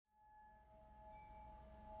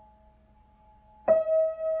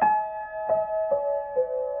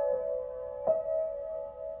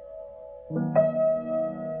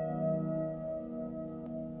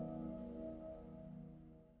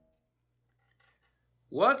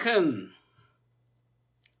Welcome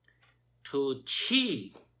to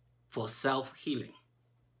Qi for Self-Healing.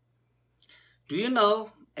 Do you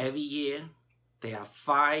know every year there are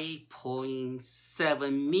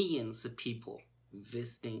 5.7 million people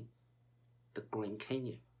visiting the Grand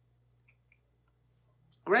Canyon?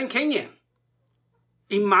 Grand Canyon,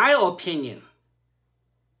 in my opinion,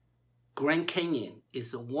 Grand Canyon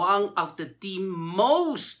is one of the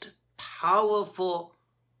most powerful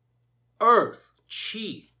earth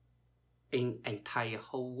Qi in entire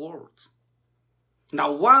whole world.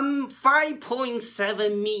 Now,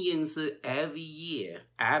 5.7 million every year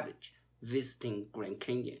average visiting Grand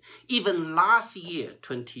Canyon. Even last year,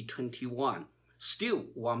 2021, still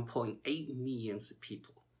 1.8 million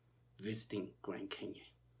people visiting Grand Canyon.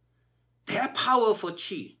 Their powerful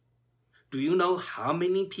Qi. Do you know how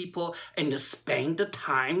many people and spend the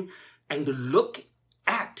time and look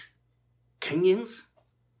at canyons?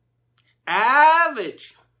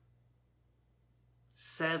 Average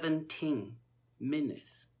 17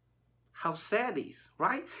 minutes. How sad it is,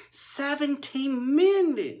 right? 17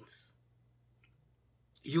 minutes.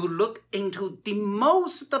 You look into the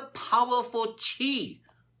most powerful Qi,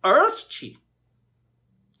 Earth Qi.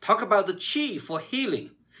 Talk about the Qi for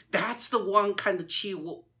healing. That's the one kind of Qi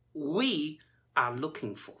we are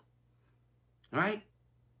looking for, right?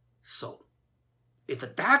 So, if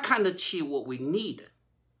that kind of Qi what we need,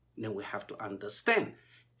 then we have to understand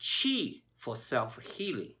Qi for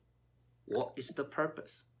self-healing. What is the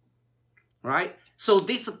purpose, right? So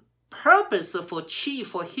this purpose for Qi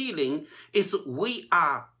for healing is we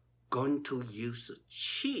are going to use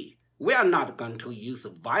Qi. We are not going to use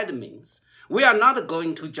vitamins. We are not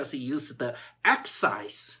going to just use the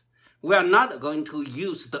exercise. We are not going to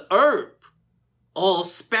use the herb or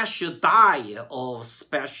special diet or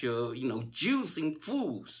special, juicing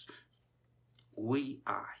foods. We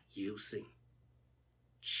are using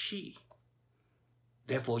Qi.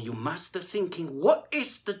 Therefore, you must thinking, what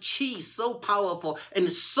is the Qi so powerful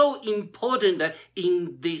and so important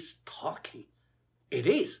in this talking? It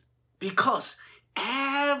is because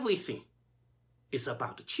everything is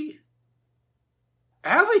about the Qi.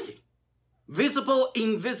 Everything. Visible,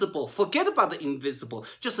 invisible. Forget about the invisible.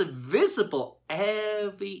 Just visible,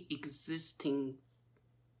 every existing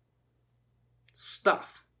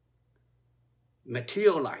stuff.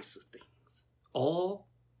 Materializes things. All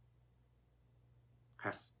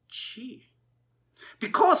has Qi.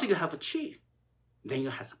 Because you have a Qi, then you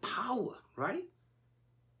have power, right?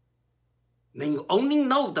 Then you only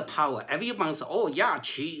know the power. Everyone says, oh yeah,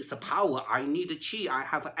 Qi is a power. I need a Qi. I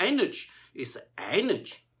have energy. It's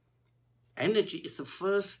energy. Energy is the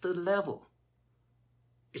first level.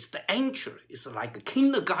 It's the entry. It's like a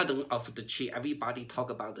kindergarten of the Qi. Everybody talk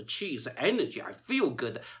about the Qi is energy. I feel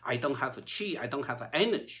good. I don't have a Qi. I don't have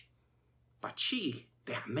energy. But Qi,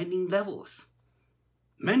 there are many levels,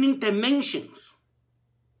 many dimensions.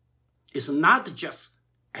 It's not just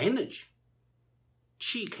energy.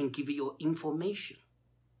 Qi can give you information.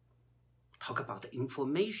 Talk about the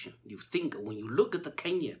information. You think when you look at the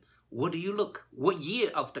canyon, what do you look? What year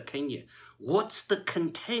of the canyon? What's the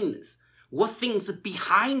containers? What things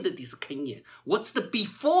behind this canyon? What's the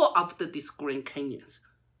before after this Grand Canyons?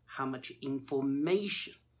 How much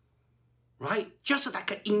information, right? Just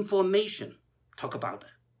like information, talk about it.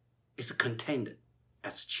 It's contained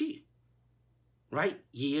as Qi, right?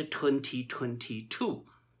 Year 2022,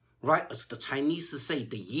 right? As the Chinese say,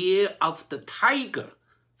 the year of the tiger.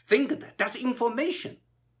 Think that, that's information.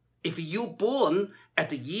 If you're born at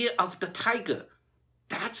the year of the tiger,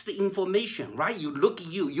 that's the information, right? You look at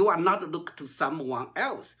you are not look to someone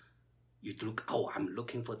else. You look, oh, I'm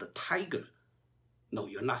looking for the tiger. No,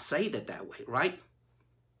 you're not saying it that way, right?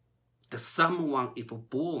 The someone, if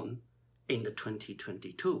born in the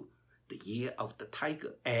 2022, the year of the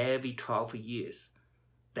tiger, every 12 years,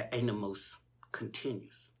 the animals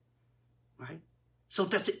continues, right? So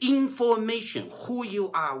that's information, who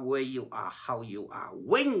you are, where you are, how you are,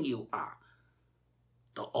 when you are.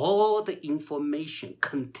 All the information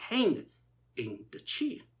contained in the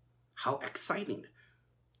Qi. How exciting.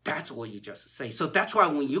 That's what you just say. So that's why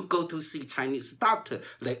when you go to see Chinese doctor,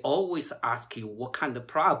 they always ask you what kind of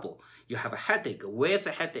problem. You have a headache. Where's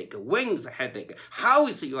the headache? When is the headache? How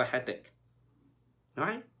is your headache?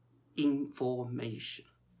 Right? Information.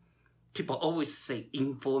 People always say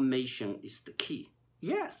information is the key.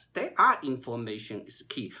 Yes, there are information is the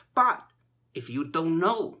key. But if you don't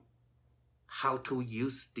know how to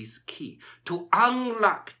use this key to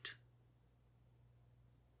unlock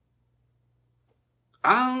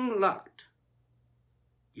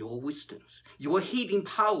your wisdoms, your healing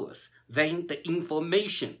powers, then the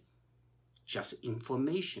information, just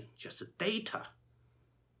data,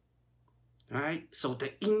 right? So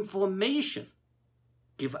the information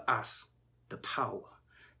give us the power,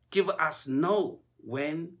 give us know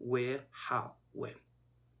when, where, how, when.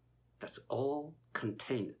 That's all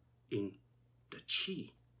contained in the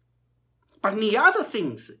qi. But the other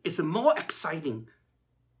things is more exciting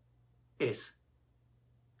is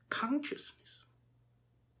consciousness.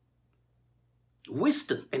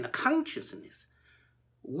 Wisdom and consciousness.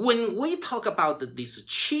 When we talk about this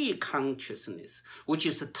qi consciousness, which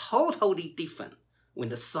is totally different when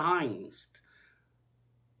the science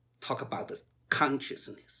talk about the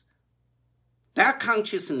consciousness, that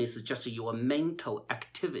consciousness is just your mental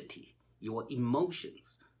activity, your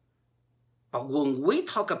emotions. But when we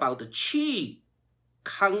talk about the qi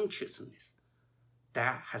consciousness,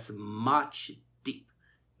 that has much deep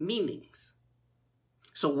meanings.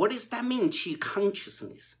 So what does that mean, qi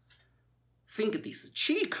consciousness? Think of this,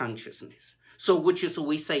 qi consciousness. So which is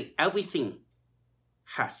we say everything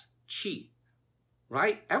has qi,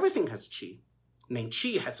 right? Everything has qi. Then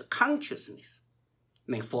qi has a consciousness.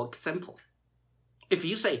 Then for example, if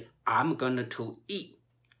you say, I'm going to eat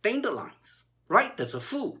dandelions, right? That's a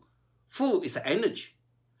food. Food is energy.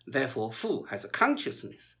 Therefore, food has a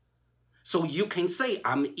consciousness. So you can say,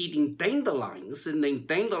 I'm eating dandelions, and then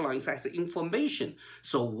dandelions has information.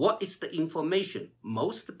 So what is the information?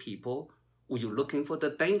 Most people, when you're looking for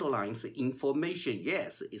the dandelions information,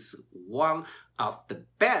 yes, it's one of the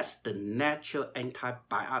best natural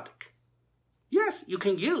antibiotic. Yes, you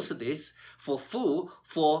can use this for food,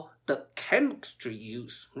 for the chemistry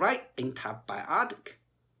use, right? Antibiotic.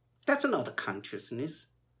 That's not a consciousness,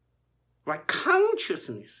 right?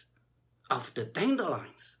 Consciousness of the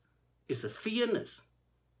dandelions is a fairness.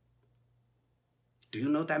 Do you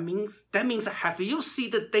know what that means? That means, have you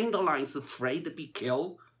seen the dandelions afraid to be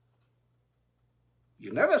killed?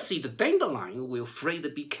 You never see the dandelion will afraid to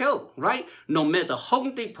be killed, right? No matter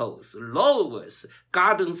Home Depots, Lowe's,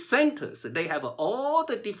 garden centers, they have all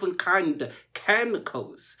the different kind of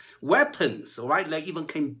chemicals, weapons, right? They even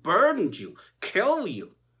can burn you, kill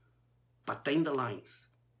you. But dandelions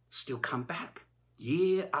still come back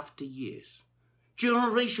year after years,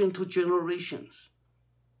 generation to generations,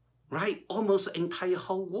 right? Almost entire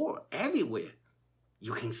whole world, everywhere,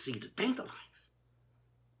 you can see the dandelions.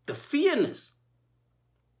 The fairness,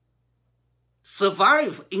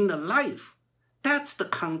 survive in the life, that's the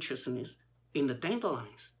consciousness in the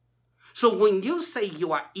dandelions. So when you say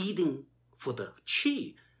you are eating for the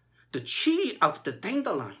qi of the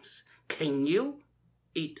dandelions, can you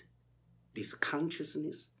eat this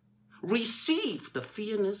consciousness? Receive the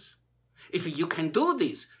fairness. If you can do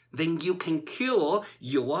this, then you can cure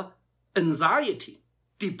your anxiety,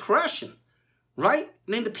 depression, right?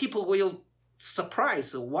 Then the people will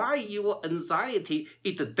surprise why your anxiety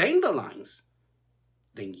is the dandelions.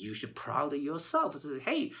 Then you should proud of yourself. Say,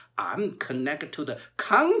 hey, I'm connected to the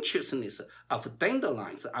consciousness of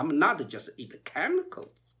dandelions. I'm not just eat the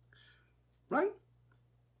chemicals, right?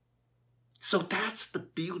 So that's the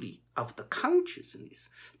beauty of the consciousness,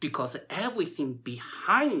 because everything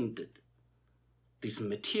behind it, this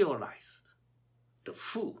materialized, the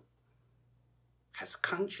food, has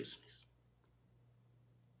consciousness.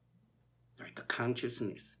 Right? The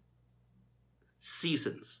consciousness,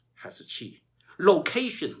 seasons has qi.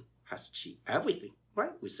 Location has qi, everything,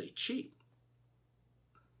 right? We say qi.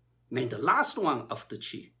 Then the last one of the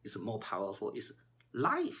qi is more powerful, is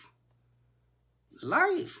life.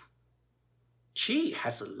 Life. Qi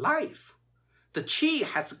has life. The qi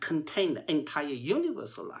has contained the entire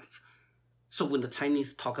universal life. So when the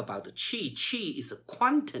Chinese talk about the qi, qi is a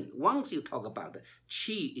quantum. Once you talk about the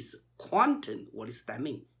qi is quantum, what does that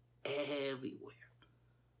mean? Everywhere.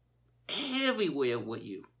 Everywhere with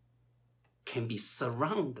you can be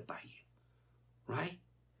surrounded by you, right?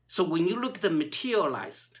 So when you look at the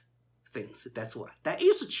materialized things, that's what, that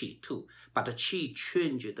is qi too, but the qi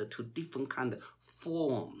changed to different kind of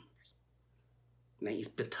forms. Then it's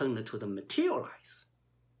turned to the materialized.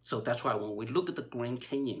 So that's why when we look at the Grand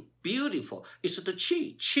Canyon, beautiful, it's the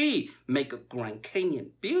qi. Qi make a Grand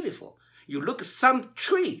Canyon beautiful. You look at some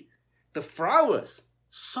tree, the flowers,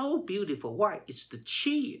 so beautiful. Why? It's the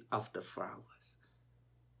qi of the flowers.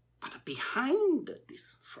 But behind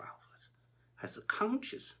these flowers has a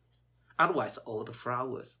consciousness. Otherwise, all the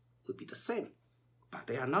flowers would be the same. But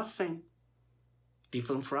they are not the same.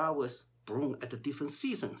 Different flowers bloom at the different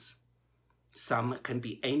seasons. Some can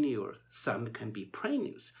be annual, some can be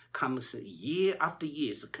perennials. Comes year after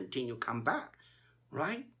year, continue come back,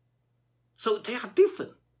 right? So they are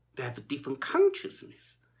different. They have a different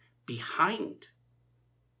consciousness behind.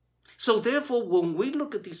 So therefore, when we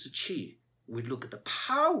look at this qi, we look at the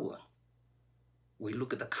power, we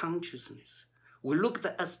look at the consciousness, We look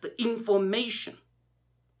at as the information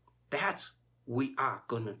that we are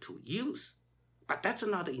going to use. But that's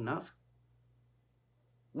not enough.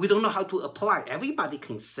 We don't know how to apply. Everybody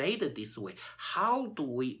can say it this way. How do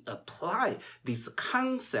we apply this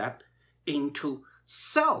concept into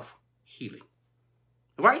self-healing?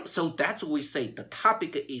 Right? So that's what we say the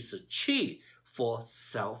topic is Qi for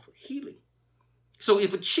self-healing. So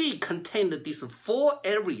if Qi contains these 4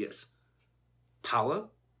 areas, power,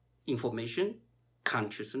 information,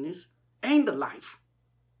 consciousness, and life,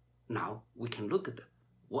 now we can look at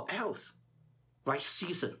what else? Right?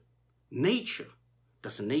 Season, nature.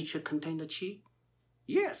 Does nature contain the Qi?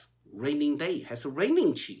 Yes. Raining day has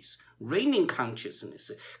raining Qi, raining consciousness.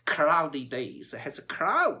 Cloudy days has a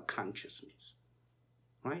cloud consciousness.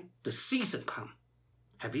 Right? The season come.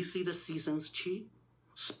 Have you seen the seasons Qi?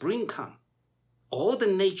 Spring come. All the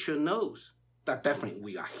nature knows that definitely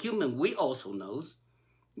we are human. We also knows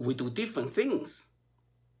we do different things.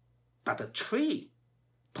 But the tree,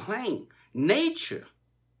 plant, nature,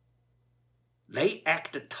 they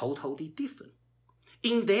act totally different.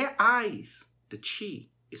 In their eyes, the Qi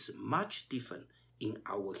is much different in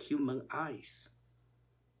our human eyes.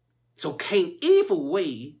 So if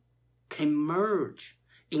we can merge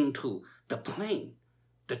into the plant,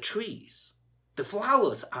 the trees, the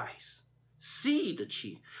flowers' eyes, see the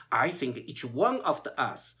Qi, I think each one of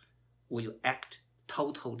us will act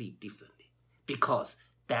totally differently because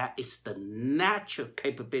that is the natural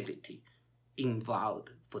capability involved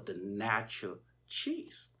for the natural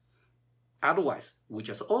Qis. Otherwise, we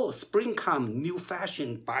just, spring come, new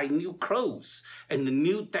fashion, buy new clothes and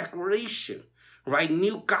new decoration, right?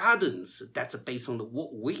 New gardens. That's based on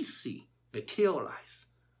what we see materialize.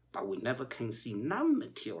 But we never can see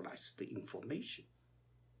non-materialized information.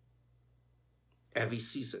 Every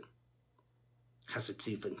season has a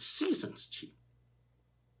different season's Qi.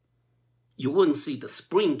 You wouldn't see the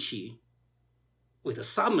spring Qi with the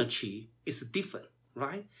summer Qi. It's different,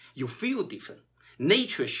 right? You feel different.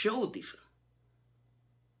 Nature show different.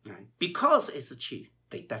 Right? Because it's a Qi,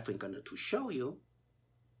 they definitely going to show you.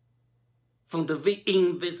 From the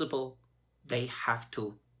invisible, they have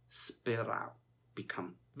to spill out,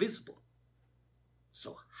 become visible.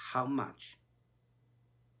 So how much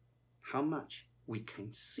we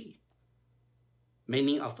can see?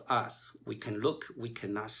 Many of us, we can look, we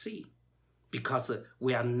cannot see because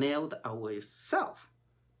we are nailed ourselves,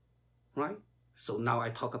 right? So now I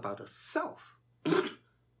talk about the self.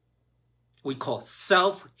 We call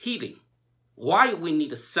self-healing. Why we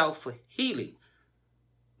need self-healing?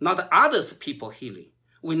 Not others people healing.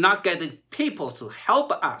 We're not getting people to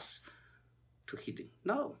help us to healing.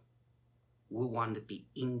 No. We want to be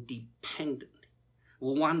independent.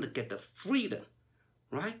 We want to get the freedom,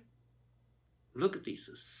 right? Look at this,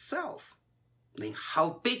 self. Then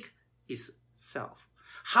how big is self?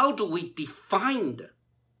 How do we define the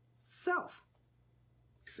self?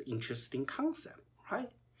 It's an interesting concept, right?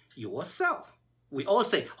 Yourself. We all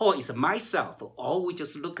say, it's myself, or we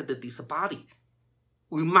just look at this body.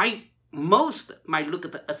 Most might look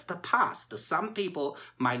at it as the past. Some people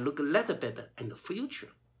might look a little bit in the future.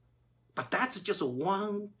 But that's just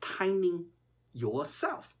one tiny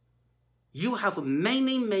yourself. You have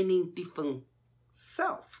many, many different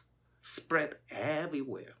self spread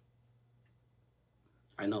everywhere.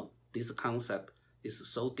 I know this concept is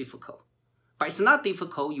so difficult. But it's not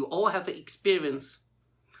difficult. You all have experience.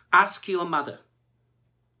 Ask your mother,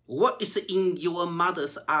 what is in your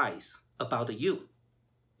mother's eyes about you?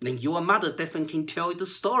 Then your mother definitely can tell you the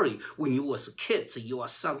story. When you was a kid, you were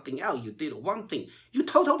something else, you did one thing. You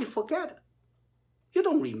totally forget it. You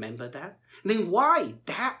don't remember that. Then why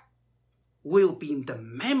that will be in the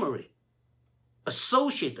memory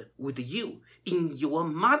associated with you in your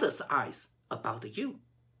mother's eyes about you?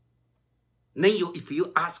 Then if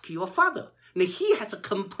you ask your father, then he has a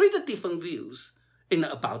completely different views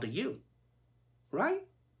about you, right?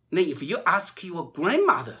 Then if you ask your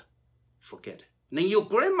grandmother, forget it. Then your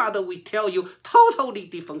grandmother will tell you totally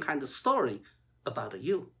different kind of story about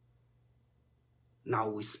you. Now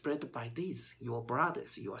we spread by this, your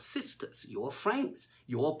brothers, your sisters, your friends,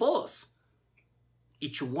 your boss.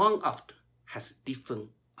 Each one of them has different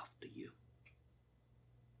of you.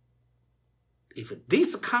 If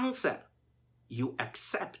this concept you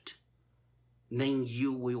accept, then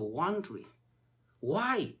you will wondering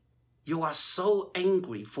why you are so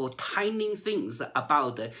angry for tiny things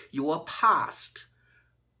about your past.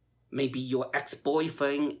 Maybe your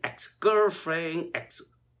ex-boyfriend, ex-girlfriend,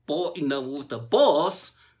 the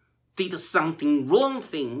boss did something wrong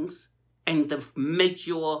things and made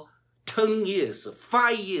your 10 years,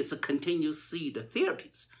 5 years continue to see the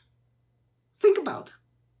therapists. Think about it.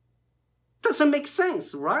 doesn't make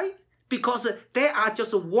sense, right? Because there are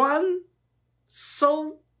just one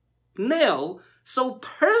so narrow, so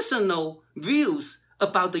personal views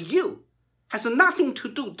about the you. Has nothing to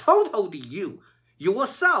do totally you.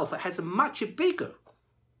 Yourself has much bigger.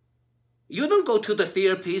 You don't go to the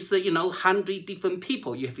therapist, 100 different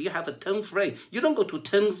people. If you have 10 friends, you don't go to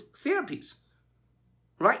 10 therapists,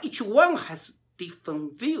 right? Each one has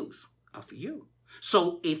different views of you.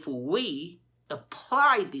 So if we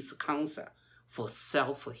apply this concept for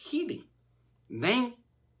self-healing, then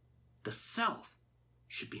the self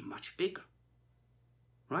should be much bigger,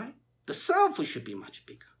 right? The self should be much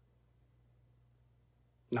bigger.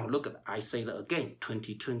 Now look at, I say that again,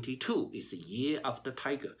 2022 is the year of the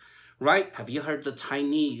tiger, right? Have you heard the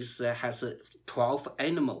Chinese has 12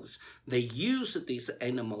 animals? They use these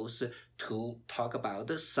animals to talk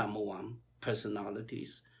about someone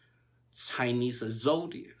personalities, Chinese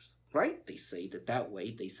zodiacs, right? They say it that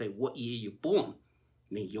way. They say what year you're born,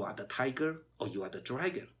 then you are the tiger or you are the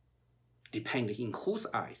dragon, depending in whose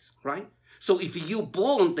eyes, right? So if you're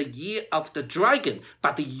born the year of the dragon,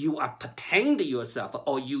 but you are pretending yourself,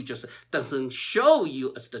 or you just doesn't show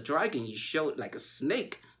you as the dragon, you show it like a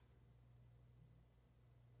snake,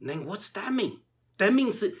 then what's that mean? That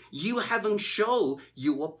means you haven't shown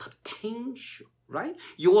your potential, right?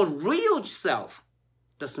 Your real self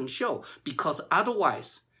doesn't show, because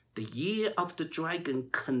otherwise the year of the dragon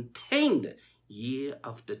contained year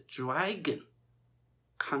of the dragon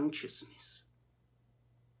consciousness.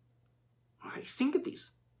 Right? Think of this.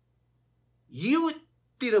 You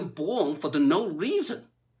didn't born for no reason.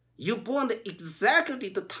 You born at exactly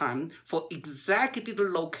the time, for exactly the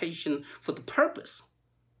location, for the purpose.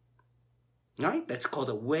 Right? That's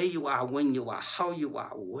called where you are, when you are, how you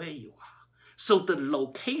are, where you are. So the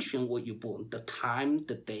location where you born, the time,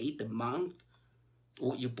 the day, the month,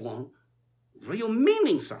 where you born, real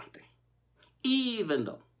meaning something. Even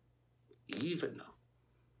though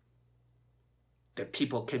that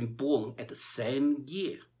people can born at the same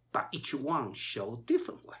year, but each one show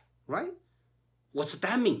different way, right? What's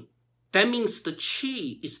that mean? That means the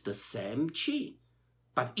chi is the same chi,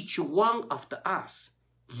 but each one of us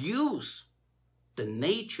use the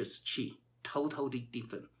nature's chi totally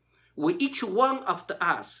different. We each one of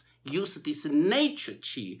us use this nature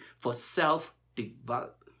chi for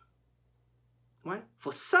self-development, right?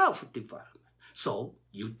 For self-development. So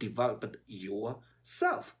you develop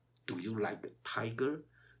yourself. Do you like a tiger?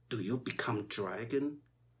 Do you become dragon?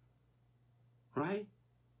 Right?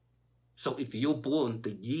 So if you're born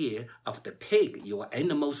the year of the pig, your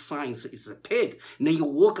animal science is a pig, and then you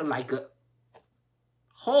walk like a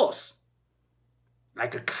horse,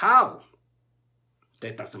 like a cow.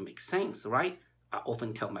 That doesn't make sense, right? I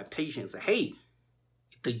often tell my patients, hey,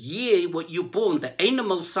 the year when you're born, the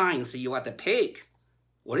animal science, you are the pig.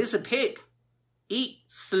 What is a pig? Eat,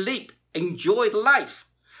 sleep, enjoy life.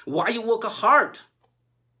 Why you work hard?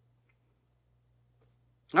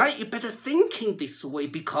 Right? You better think in this way,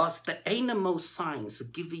 because the animal science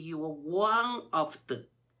gives you one of the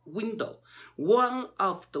window, one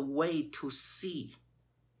of the way to see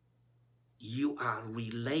you are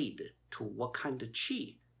related to what kind of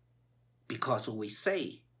chi. Because we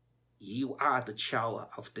say you are the child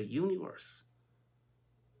of the universe.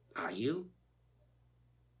 Are you?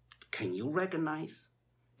 Can you recognize?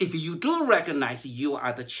 If you do recognize you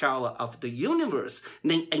are the child of the universe,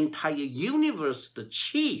 then entire universe, the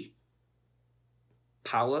chi,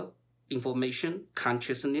 power, information,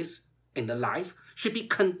 consciousness, and the life should be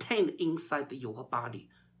contained inside your body.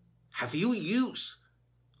 Have you used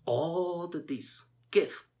all of these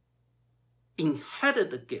gifts, inherited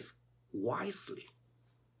the gift wisely?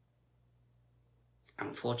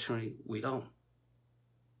 Unfortunately, we don't.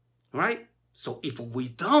 Right? So if we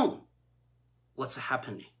don't, what's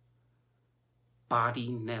happening? Body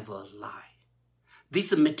never lie.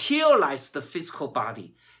 This materialized the physical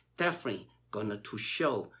body definitely gonna to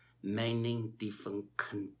show many different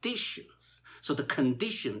conditions. So the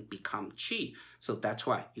condition become chi. So that's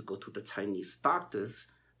why you go to the Chinese doctors,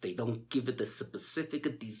 they don't give it a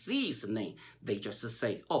specific disease name. They just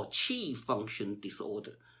say, oh, chi function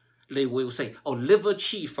disorder. They will say, oh, liver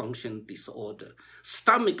chi function disorder,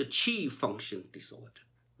 stomach chi function disorder,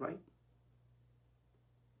 right?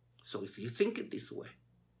 So if you think it this way,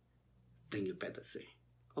 then you better say,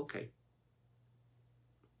 okay,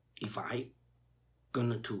 if I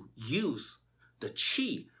gonna to use the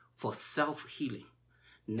chi for self-healing,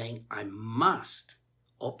 then I must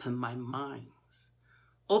open my minds,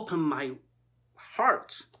 open my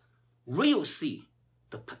heart, really see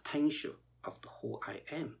the potential of the who I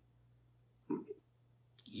am.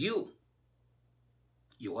 You,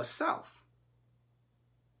 yourself,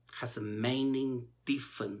 has many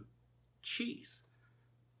different qis,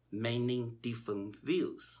 many different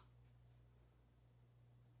views,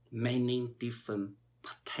 many different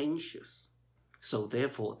potentials. So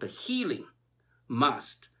therefore, the healing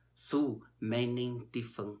must through many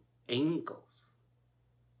different angles.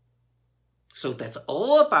 So that's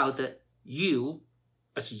all about you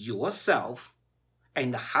as yourself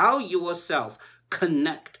and how yourself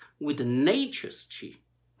connect with nature's qi,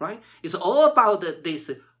 right? It's all about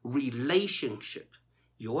this relationship,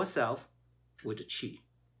 yourself with the qi.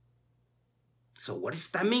 So what does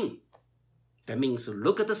that mean? That means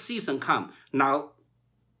look at the season come. Now,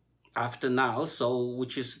 after now, so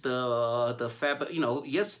which is the February,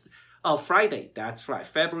 Friday, that's right.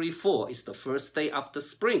 February 4 is the first day of the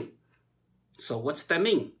spring. So what's that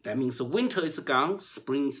mean? That means the winter is gone,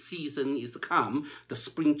 spring season is come, the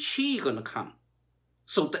spring qi gonna come.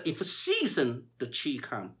 So if a season the qi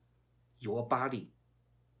come, your body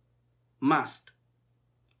must,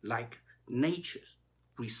 like nature,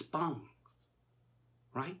 respond,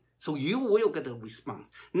 right? So you will get a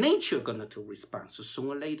response. Nature gonna to respond. So sooner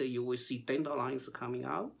or later you will see dandelions coming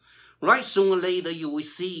out, right? Sooner or later you will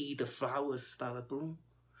see the flowers start to bloom.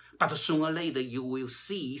 But sooner or later, you will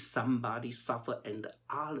see somebody suffer and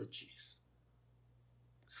allergies.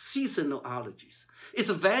 Seasonal allergies.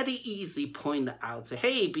 It's very easy to point out,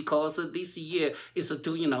 hey, because this year is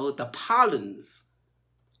the pollens.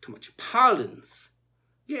 Too much pollens.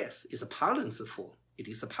 Yes, it's a pollens fall. It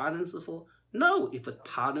is a pollens fall. No, if a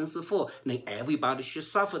pollens fall, then everybody should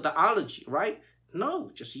suffer the allergy, right?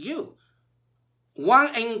 No, just you. One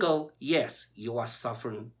angle, yes, you are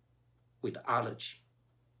suffering with allergy,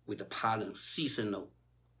 with the pollen, seasonal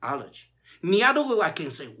allergy. The other way I can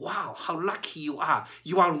say, wow, how lucky you are.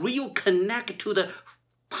 You are real connected to the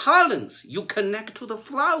pollens. You connect to the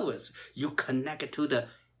flowers. You connect to the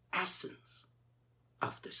essence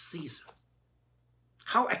of the season.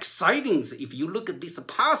 How exciting is it if you look at this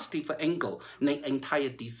positive angle, the entire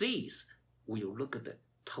disease will look at the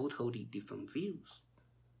totally different views.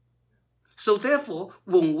 So therefore,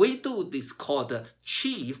 when we do this called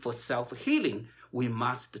qi for self-healing, we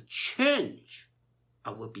must change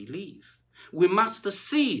our belief. We must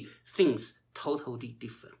see things totally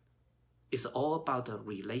different. It's all about the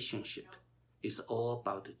relationship. It's all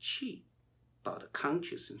about the qi, about the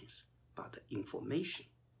consciousness, about the information.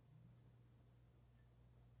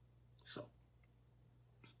 So,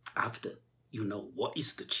 after you know what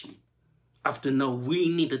is the qi, after we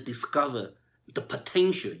need to discover the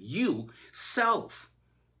potential, you, self,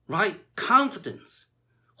 right? Confidence,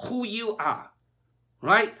 who you are,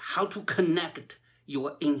 right? How to connect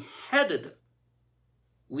your inherited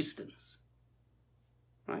wisdoms,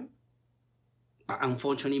 right? But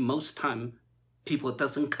unfortunately, most time, people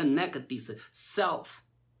doesn't connect this self.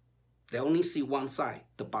 They only see one side,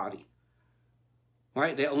 the body,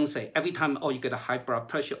 right? They only say, every time, oh, you get a high blood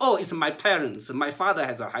pressure. Oh, it's my parents. My father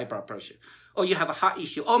has a high blood pressure. Oh, you have a heart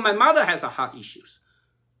issue. Oh, my mother has a heart issues.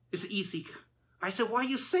 It's easy. I said, why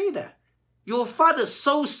you say that? Your father's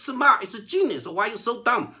so smart. It's a genius. Why you so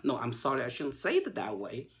dumb? No, I'm sorry. I shouldn't say it that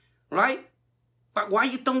way, right? But why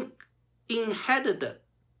you don't inherit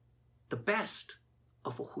the best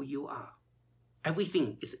of who you are?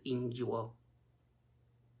 Everything is in your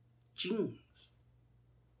genes.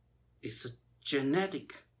 It's a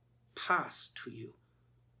genetic pass to you.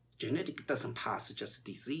 Genetic doesn't pass just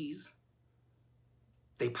disease.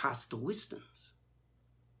 They pass the wisdoms.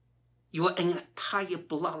 Your entire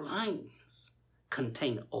bloodlines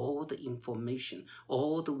contain all the information,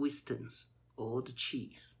 all the wisdoms, all the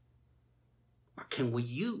qis. But can we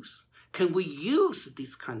use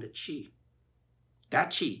this kind of qi?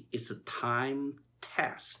 That qi is a time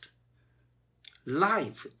test,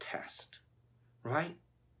 life test, right?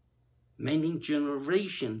 Many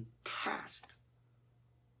generation test.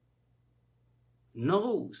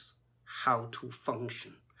 Knows how to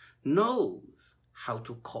function, knows how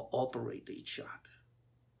to cooperate with each other.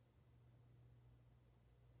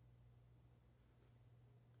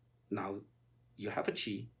 Now, you have a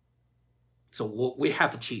qi. So we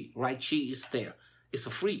have a qi, right? Qi is there. It's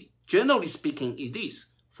free. Generally speaking, it is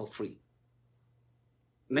for free.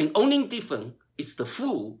 The only difference is the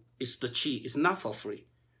food, is the qi. It's not for free,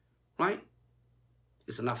 right?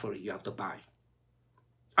 It's not free. You have to buy.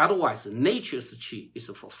 Otherwise, nature's qi is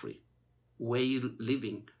for free. Where you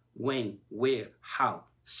living, when, where, how.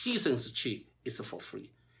 Season's qi is for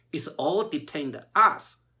free. It's all depend on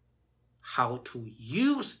us how to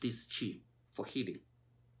use this qi for healing.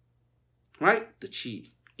 Right? The qi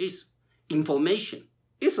is information.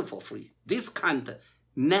 It's for free. This kind of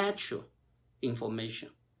natural information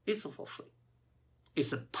is for free.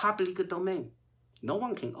 It's a public domain. No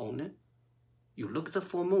one can own it. You look at the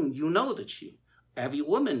full moon, you know the qi. Every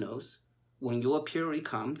woman knows when your period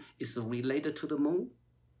comes, it's related to the moon.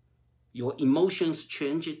 Your emotions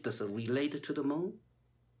change, does it relate to the moon?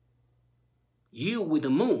 You with the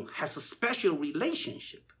moon has a special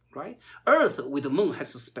relationship, right? Earth with the moon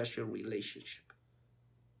has a special relationship.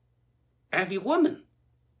 Every woman,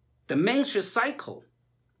 the menstrual cycle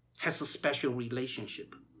has a special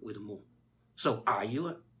relationship with the moon. So are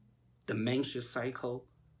you the menstrual cycle,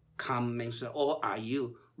 come menstrual, or are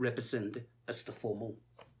you represented as the full moon?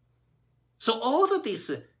 So all of this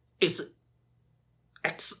is,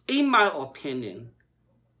 in my opinion,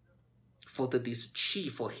 for this qi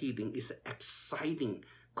for healing is exciting,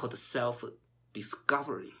 called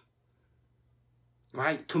self-discovery,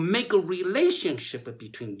 right? To make a relationship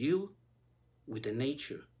between you with the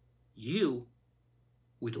nature, you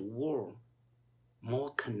with the world,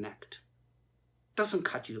 more connect. Doesn't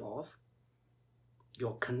cut you off,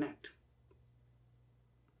 you're connect.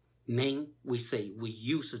 Then we say we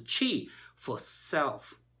use qi for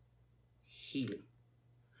self-healing.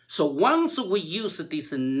 So once we use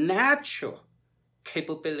this natural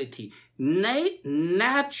capability,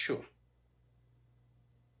 natural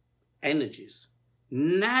energies,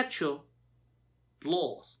 natural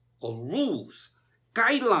laws or rules,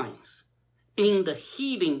 guidelines in the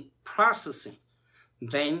healing processing,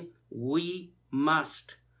 then we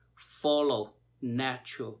must follow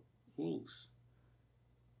natural rules.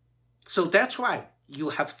 So that's why you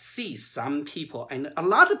have seen some people, and a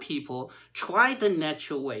lot of people try the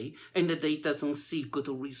natural way and they doesn't see good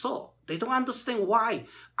result. They don't understand why.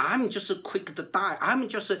 I'm just quick to die. I'm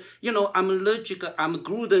just, I'm allergic, I'm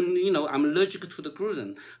gluten, I'm allergic to the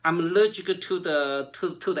gluten. I'm allergic to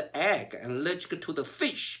the egg, I'm allergic to the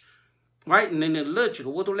fish, right? And then allergic,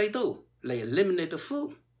 what do? They eliminate the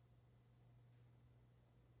food.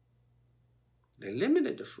 They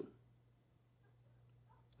eliminate the food.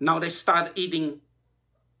 Now they start eating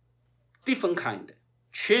different kind,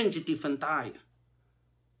 change different diet.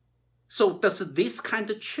 So does this kind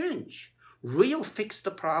of change really fix the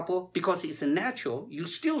problem? Because it's natural, you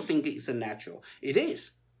still think it's natural. It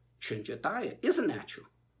is. Change your diet is natural.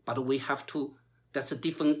 But we have to, that's a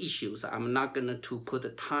different issues. I'm not going to put the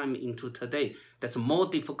time into today. That's more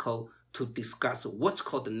difficult to discuss what's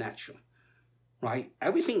called the natural, right?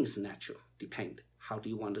 Everything is natural, depend. How do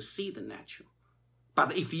you want to see the natural?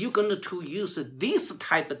 But if you're going to use this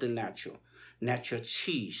type of the natural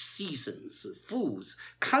qi, seasons, foods,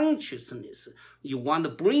 consciousness, you want to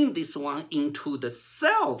bring this one into the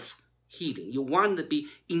self-healing. You want to be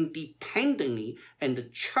independently and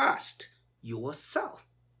trust yourself.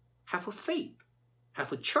 Have a faith,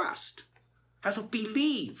 have a trust, have a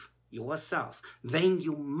belief yourself. Then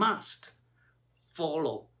you must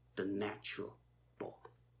follow the natural law.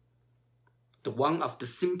 The one of the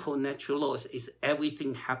simple natural laws is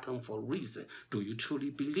everything happens for a reason. Do you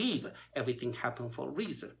truly believe everything happens for a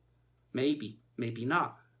reason? Maybe, maybe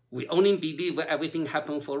not. We only believe everything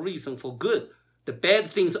happens for a reason, for good. The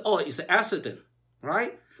bad things, is an accident,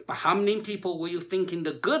 right? But how many people were you thinking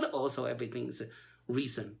the good also everything's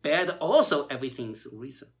reason? Bad also everything's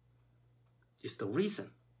reason. It's the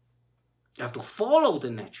reason. You have to follow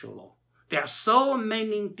the natural law. There are so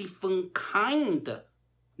many different kind of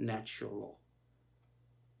natural law.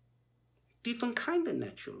 Different kind of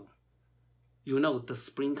natural law. The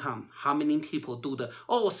spring come. How many people do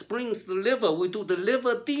spring's the liver. We do the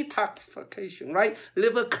liver detoxification, right?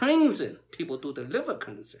 Liver cleansing. People do the liver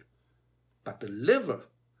cleansing. But the liver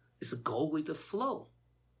is go with the flow.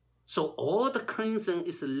 So all the cleansing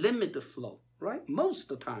is limit the flow, right? Most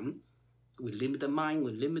of the time, we limit the mind,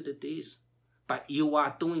 we limit this. But you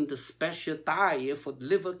are doing the special diet for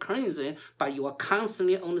liver cleansing, but you are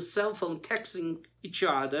constantly on the cell phone texting each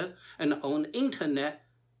other and on the internet,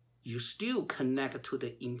 you still connect to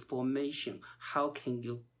the information. How can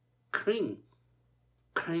you cleansing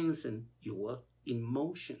your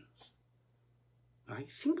emotions? Right?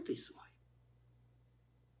 Think this way.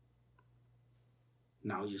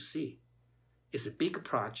 Now you see, it's a big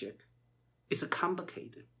project. It's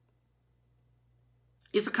complicated.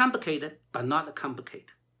 It's complicated, but not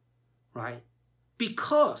complicated, right?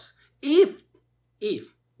 Because if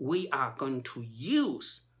we are going to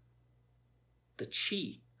use the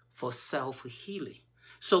qi for self-healing,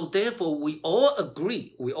 so therefore we all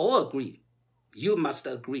agree, you must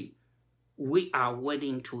agree, we are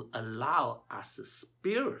willing to allow us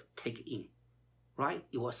spirit take in, right?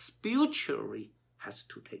 Your spiritually has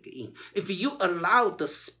to take in. If you allow the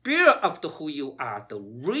spirit of who you are, the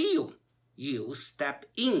real you step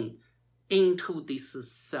into this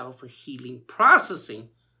self-healing processing,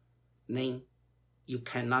 then you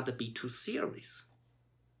cannot be too serious.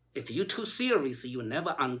 If you're too serious, you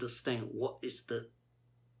never understand what is the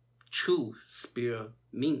true spirit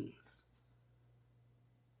means.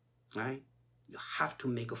 Right? You have to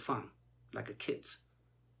make fun, like a kid,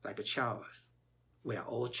 like a child. We are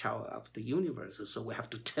all child of the universe, so we have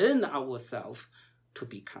to turn ourselves to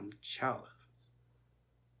become child.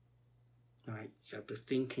 Right? You have to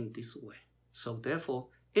think in this way. So therefore,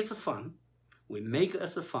 it's fun. We make it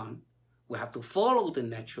as fun. We have to follow the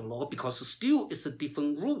natural law because still it's a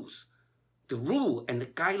different rules. The rule and the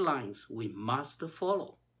guidelines we must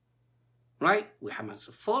follow. Right? We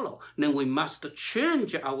must follow. Then we must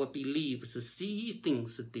change our beliefs, see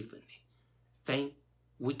things differently. Then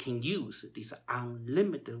we can use this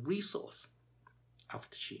unlimited resource of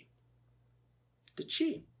the Qi. The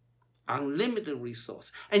Qi, unlimited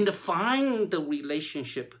resource. And find the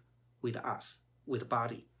relationship with us, with the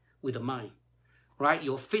body, with the mind. Right?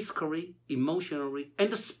 Your physically, emotionally,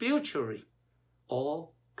 and spiritually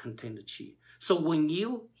all contain the Qi. So when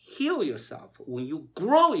you heal yourself, when you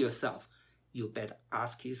grow yourself, you better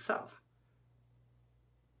ask yourself,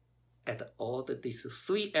 at all these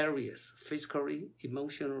three areas, physically,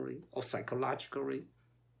 emotionally, or psychologically,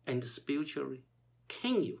 and spiritually,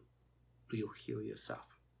 can you heal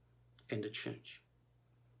yourself and change?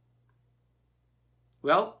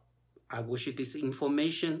 Well, I wish this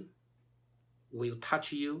information will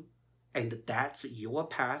touch you, and that's your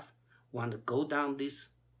path. Want to go down this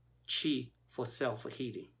Qi for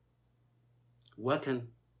self-healing. Welcome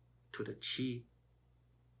to the Qi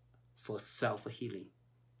for self-healing.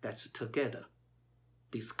 Let's together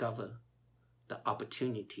discover the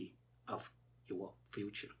opportunity of your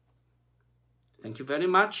future. Thank you very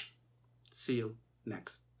much. See you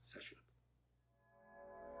next session.